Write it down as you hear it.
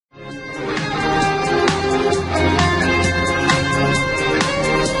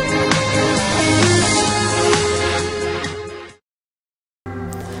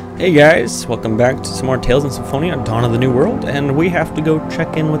Hey guys, welcome back to some more Tales in Symphonia, Dawn of the New World, and we have to go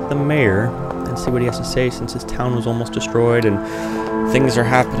check in with the mayor and see what he has to say since his town was almost destroyed and things are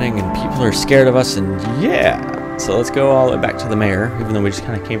happening and people are scared of us and yeah. So let's go all the way back to the mayor, even though we just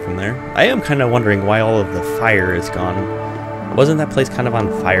kind of came from there. I am kind of wondering why all of the fire is gone. Wasn't that place kind of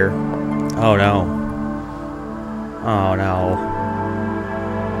on fire? Oh no. Oh no.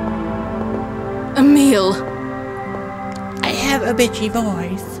 Emil. I have a bitchy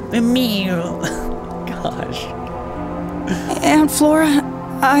voice. Emil. Gosh. Aunt Flora,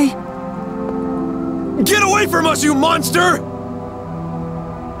 Get away from us, you monster!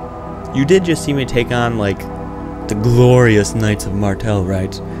 You did just see me take on, like, the glorious Knights of Martel,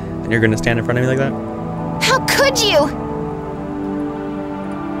 right? And you're gonna stand in front of me like that? How could you?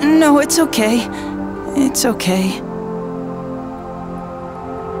 No, it's okay. It's okay.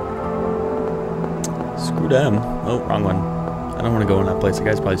 Screw them. Oh, wrong one. I don't want to go in that place. That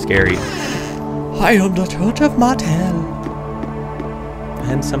guy's probably scary. I am the Church of Martel.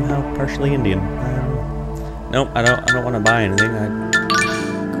 And somehow partially Indian. Nope, I don't want to buy anything.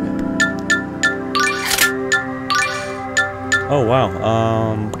 Oh wow.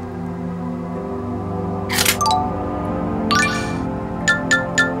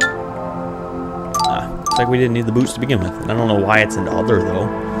 Looks like we didn't need the boots to begin with. And I don't know why it's an other though.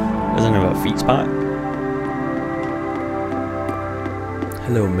 Doesn't have a feet spot.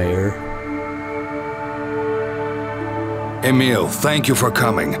 Hello, Mayor. Emil, thank you for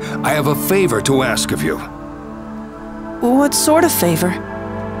coming. I have a favor to ask of you. What sort of favor?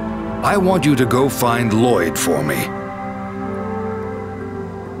 I want you to go find Lloyd for me.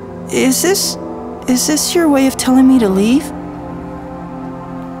 Is this your way of telling me to leave?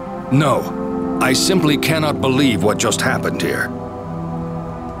 No, I simply cannot believe what just happened here.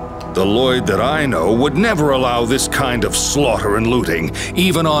 The Lloyd that I know would never allow this kind of slaughter and looting,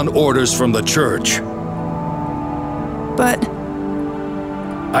 even on orders from the church. But...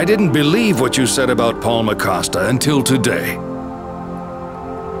 I didn't believe what you said about Paul Macosta until today.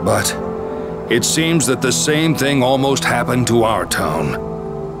 But it seems that the same thing almost happened to our town.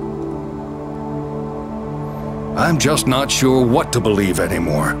 I'm just not sure what to believe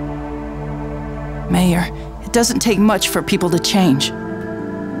anymore. Mayor, it doesn't take much for people to change.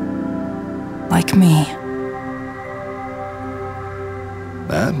 Like me.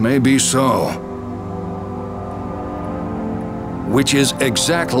 That may be so. Which is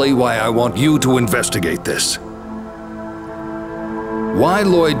exactly why I want you to investigate this. Why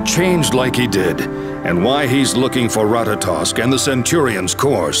Lloyd changed like he did, and why he's looking for Ratatosk and the Centurion's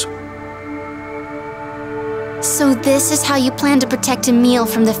cores. So this is how you plan to protect Emil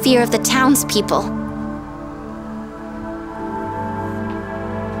from the fear of the townspeople.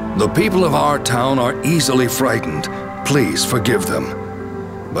 The people of our town are easily frightened. Please forgive them.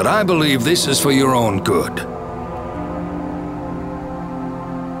 But I believe this is for your own good.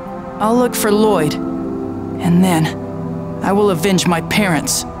 I'll look for Lloyd. And then, I will avenge my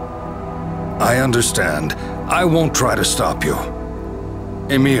parents. I understand. I won't try to stop you.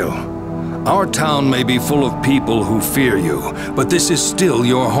 Emil, our town may be full of people who fear you, but this is still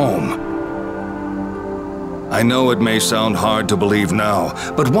your home. I know it may sound hard to believe now,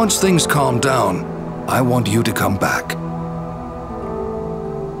 but once things calm down, I want you to come back.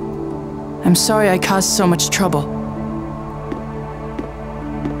 I'm sorry I caused so much trouble.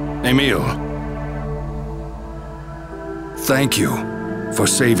 Emil, thank you for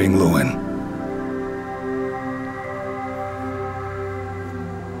saving Lewin.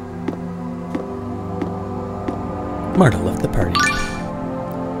 Marta left the party.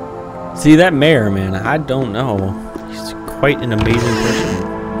 See, that mayor, man, I don't know. He's quite an amazing person.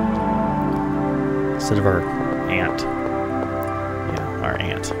 Instead of our aunt. Yeah, our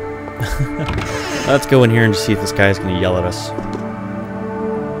aunt. Let's go in here and see if this guy's gonna yell at us.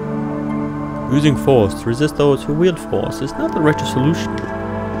 Using force to resist those who wield force is not the righteous solution.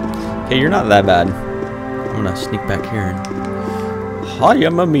 Okay, you're not that bad. I'm gonna sneak back here. Hi,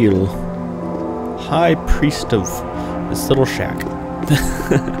 I'm Emil, High Priest of this little shack.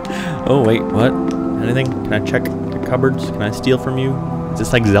 Oh wait, what? Anything? Can I check the cupboards? Can I steal from you? Is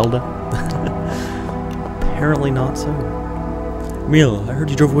this like Zelda? Apparently not so. Emil, I heard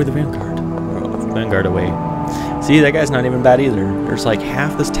you drove away the Vanguard. Oh, Vanguard away. See, that guy's not even bad either. There's like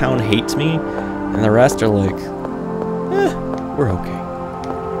half this town hates me, and the rest are like, we're okay.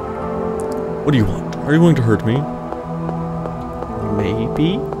 What do you want? Are you going to hurt me?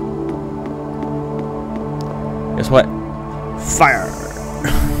 Maybe? Guess what? Fire!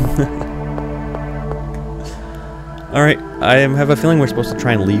 Alright, I have a feeling we're supposed to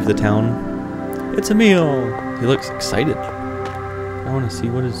try and leave the town. It's Emil! He looks excited. I want to see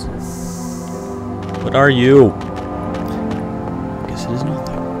what is... What are you? I guess it is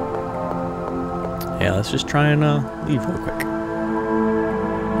nothing. Yeah, let's just try and leave real quick.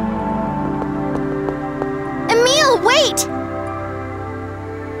 Emil, wait!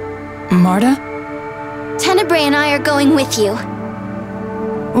 Marta? Tenebrae and I are going with you.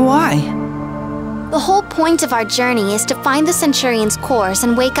 Why? The whole point of our journey is to find the Centurion's cores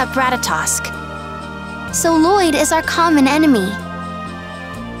and wake up Ratatosk. So Lloyd is our common enemy.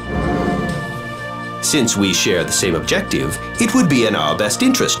 Since we share the same objective, it would be in our best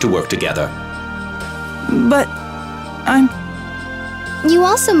interest to work together. But I'm... You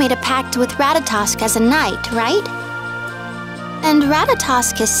also made a pact with Ratatosk as a knight, right? And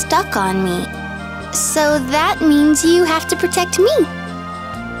Ratatosk is stuck on me. So that means you have to protect me.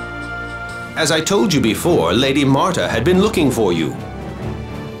 As I told you before, Lady Marta had been looking for you.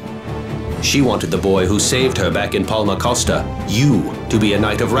 She wanted the boy who saved her back in Palma Costa, you, to be a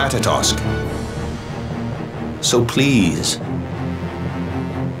knight of Ratatosk. So please.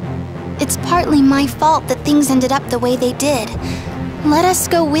 It's partly my fault that things ended up the way they did. Let us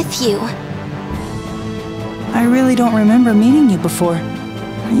go with you. I really don't remember meeting you before.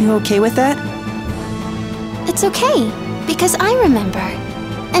 Are you okay with that? It's okay, because I remember.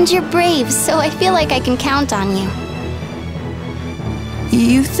 And you're brave, so I feel like I can count on you.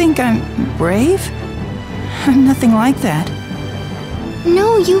 You think I'm brave? I'm nothing like that.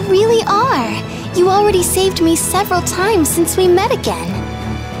 No, you really are. You already saved me several times since we met again.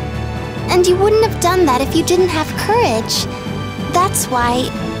 And you wouldn't have done that if you didn't have courage. That's why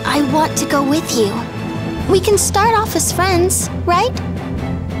I want to go with you. We can start off as friends, right?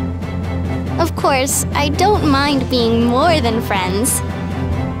 Of course, I don't mind being more than friends.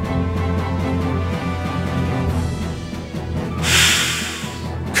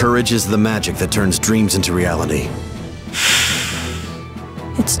 Courage is the magic that turns dreams into reality.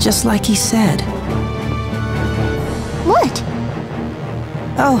 It's just like he said. What?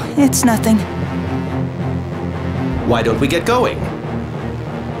 Oh, it's nothing. Why don't we get going?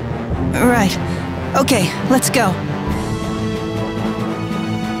 Right. Okay, let's go.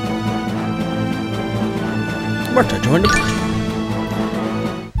 Marta joined the party.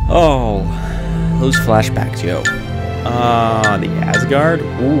 Oh, those flashbacks, yo. The Asgard?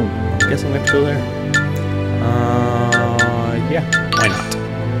 Ooh, I'm guessing we have to go there. Yeah, why not?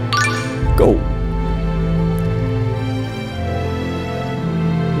 Go.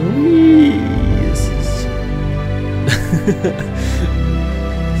 This is...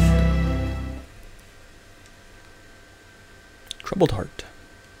 Troubled Heart,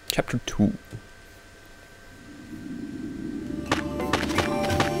 Chapter 2.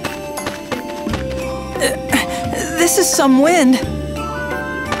 This is some wind.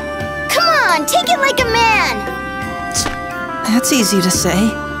 Come on, take it like a man! That's easy to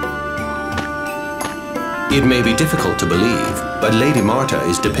say. It may be difficult to believe, but Lady Marta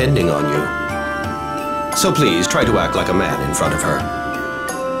is depending on you. So please try to act like a man in front of her.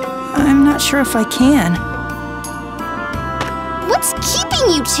 I'm not sure if I can. What's keeping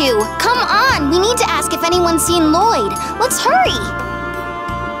you two? Come on, we need to ask if anyone's seen Lloyd. Let's hurry!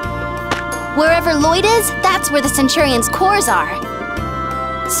 Wherever Lloyd is, that's where the Centurion's cores are.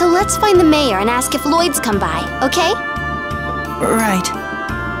 So let's find the mayor and ask if Lloyd's come by, okay? Right.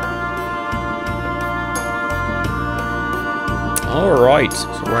 Alright,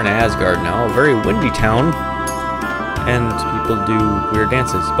 so we're in Asgard now, a very windy town. And people do weird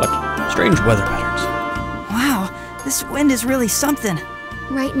dances, but strange weather patterns. Wow, this wind is really something.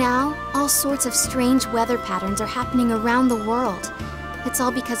 Right now, all sorts of strange weather patterns are happening around the world. It's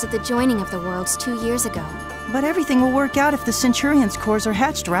all because of the joining of the worlds 2 years ago. But everything will work out if the Centurion's cores are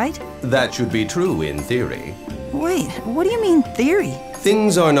hatched, right? That should be true in theory. Wait, what do you mean, theory?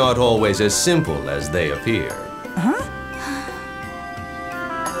 Things are not always as simple as they appear. Huh?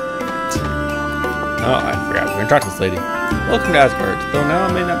 Oh, I forgot. We're gonna talk to this lady. Welcome to Asgard, though now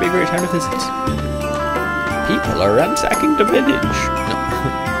may not be a great time to visit. People are ransacking the village. No.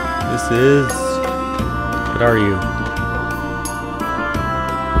 This is... What are you?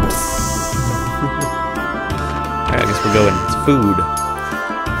 I guess we're going. It's food.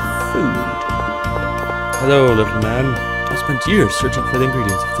 Food. Hello, little man. I spent years searching for the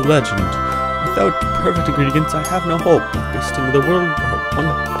ingredients of the legend. Without perfect ingredients, I have no hope of visiting the world.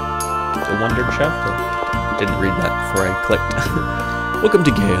 The Wondered Chef. Didn't read that before I clicked. Welcome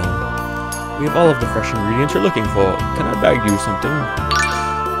to Gale. We have all of the fresh ingredients you're looking for. Can I bag you something?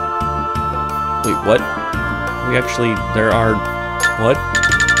 Wait, what? We actually... There are... What?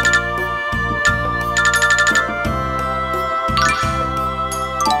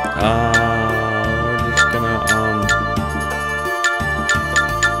 We're just gonna,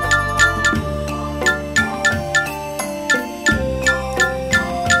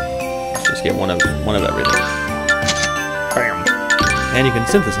 just get one of everything. Bam. And you can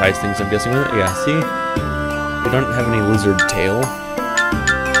synthesize things, I'm guessing, with it. Yeah, see? We don't have any lizard tail.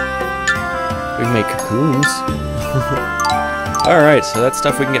 We can make cocoons. Alright, so that's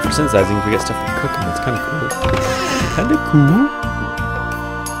stuff we can get for synthesizing. If we get stuff for cooking, that's kind of cool. Kind of cool.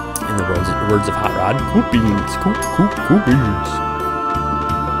 In the words of Hot Rod, cool beans. Cool beans.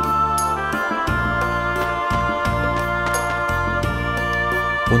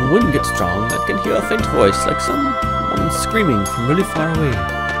 When the wind gets strong, I can hear a faint voice like someone screaming from really far away.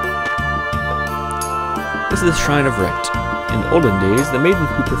 This is the Shrine of Right. In olden days, the maiden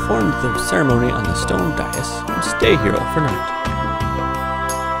who performed the ceremony on the stone dais would stay here overnight.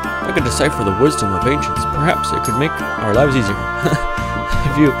 If I could decipher the wisdom of ancients, perhaps it could make our lives easier.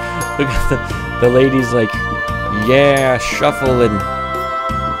 If you look at the ladies like, yeah, shuffle and...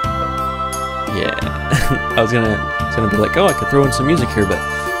 Yeah. I was gonna be like, oh, I could throw in some music here, but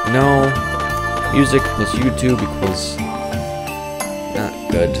no. Music plus YouTube equals not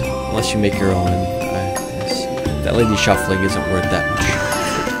good, unless you make your own. That lady shuffling isn't worth that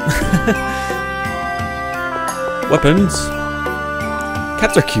much. Weapons.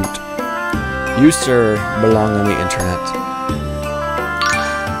 Cats are cute. You, sir, belong on the internet.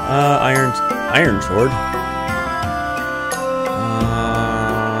 Iron sword.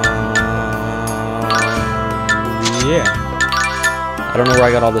 Yeah. I don't know where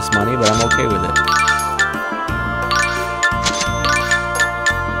I got all this money, but I'm okay with it.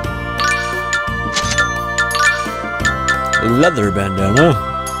 Leather bandana.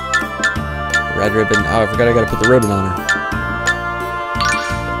 Red ribbon. Oh, I forgot I gotta put the ribbon on her.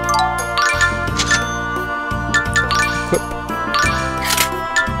 Equip.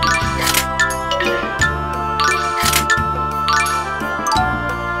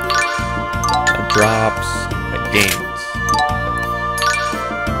 That drops. That gains.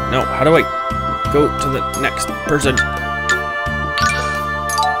 No, how do I go to the next person?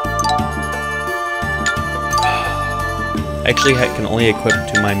 Actually, I can only equip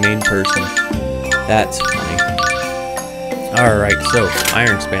to my main person. That's funny. Alright, so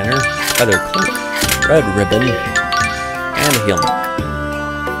Iron Spanner, Feather Cloak, Red Ribbon, and a Heal Mark.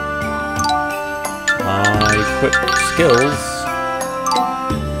 Equip skills.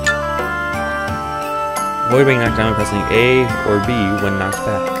 Avoid being knocked down by pressing A or B when knocked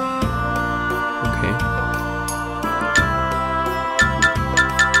back. Okay.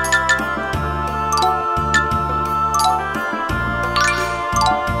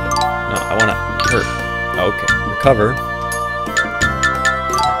 I want to hurt. Okay. Recover.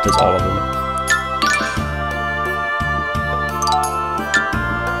 Does all of them.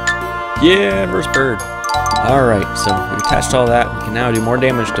 Yeah, versus bird. Alright, so we attached all that. We can now do more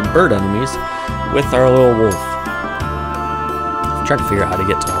damage to bird enemies with our little wolf. I'm trying to figure out how to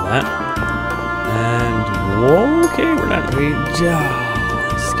get to all that. And okay, we're not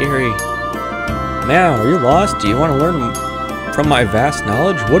scary. Meow, are you lost? Do you want to learn from my vast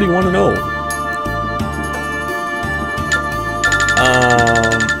knowledge? What do you want to know?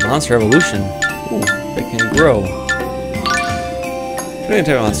 Monster evolution. Ooh, they can grow. Any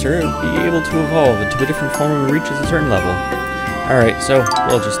type of monster would be able to evolve into a different form when it reaches a certain level. Alright, so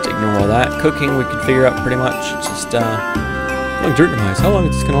we'll just ignore all that. Cooking we can figure out pretty much. It's just like dirt demise. How long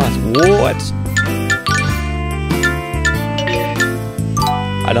is this gonna last? What?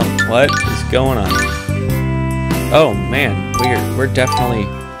 What is going on? Oh man, we're definitely,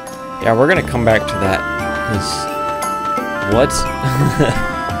 yeah, we're gonna come back to that because what?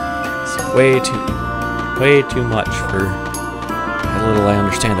 It's way too much for how little I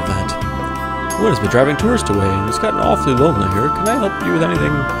understand of that. One has been driving tourists away and it's gotten awfully lonely here. Can I help you with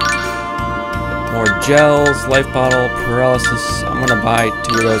anything? More gels, life bottle, paralysis. I'm gonna buy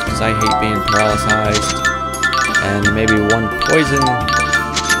 2 of those because I hate being paralyzed. And maybe 1 poison.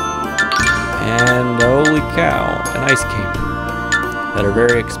 And holy cow, an ice cape. That are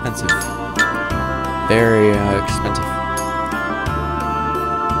very expensive. Very expensive.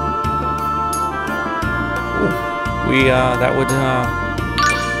 Ooh, that would, I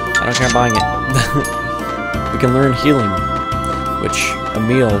don't care, I'm buying it. We can learn healing, which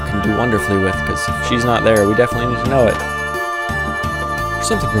Emil can do wonderfully with, because if she's not there, we definitely need to know it. There's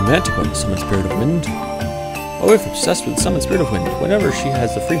something romantic about the Summoned Spirit of Wind. My wife is obsessed with the Summoned Spirit of Wind. Whenever she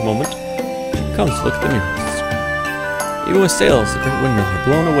has a free moment, she comes to look at the murals. Even with sails, the great windmill are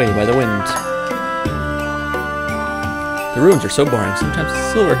blown away by the wind. The ruins are so boring, sometimes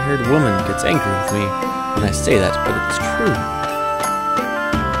the silver-haired woman gets angry with me when I say that, but it's true.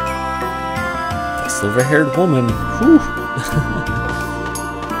 The silver-haired woman, whew.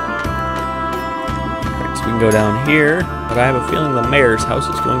 Alright, so we can go down here. but I have a feeling the mayor's house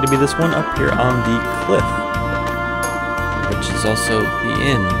is going to be this one up here on the cliff, which is also the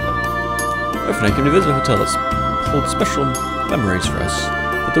inn. If I came to visit a hotel that holds special memories for us,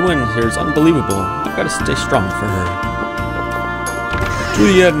 but the wind here is unbelievable. I've got to stay strong for her. To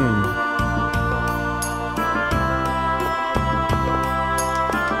the inn.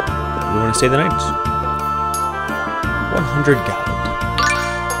 We want to stay the night. 100 gold.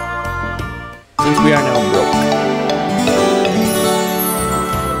 Since we are now broke.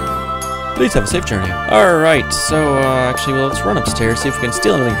 Please have a safe journey. Alright, so actually, well, let's run upstairs, see if we can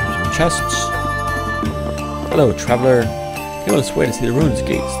steal anything from some chests. Hello, traveler. Came all this way to see the ruins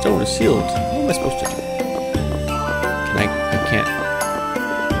gate. Stone is sealed. What am I supposed to do?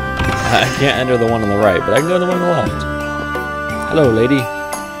 I can't enter the one on the right, but I can go to the one on the left. Hello, lady.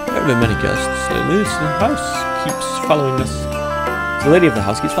 There have been many guests. Lately, the house keeps following us. The lady of the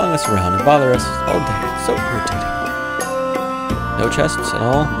house keeps following us around and bother us all day. It's so irritating. No chests at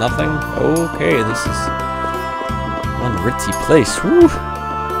all? Nothing? Okay, this is one ritzy place. Woo!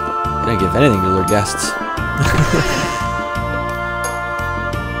 They don't give anything to their guests.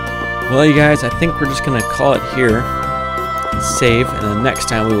 Well, you guys, I think we're just gonna call it here. Save, and then next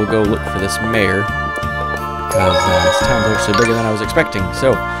time we will go look for this mayor. Because this town's actually bigger than I was expecting.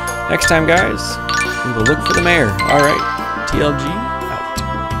 So, next time, guys, we will look for the mayor. Alright, TLG.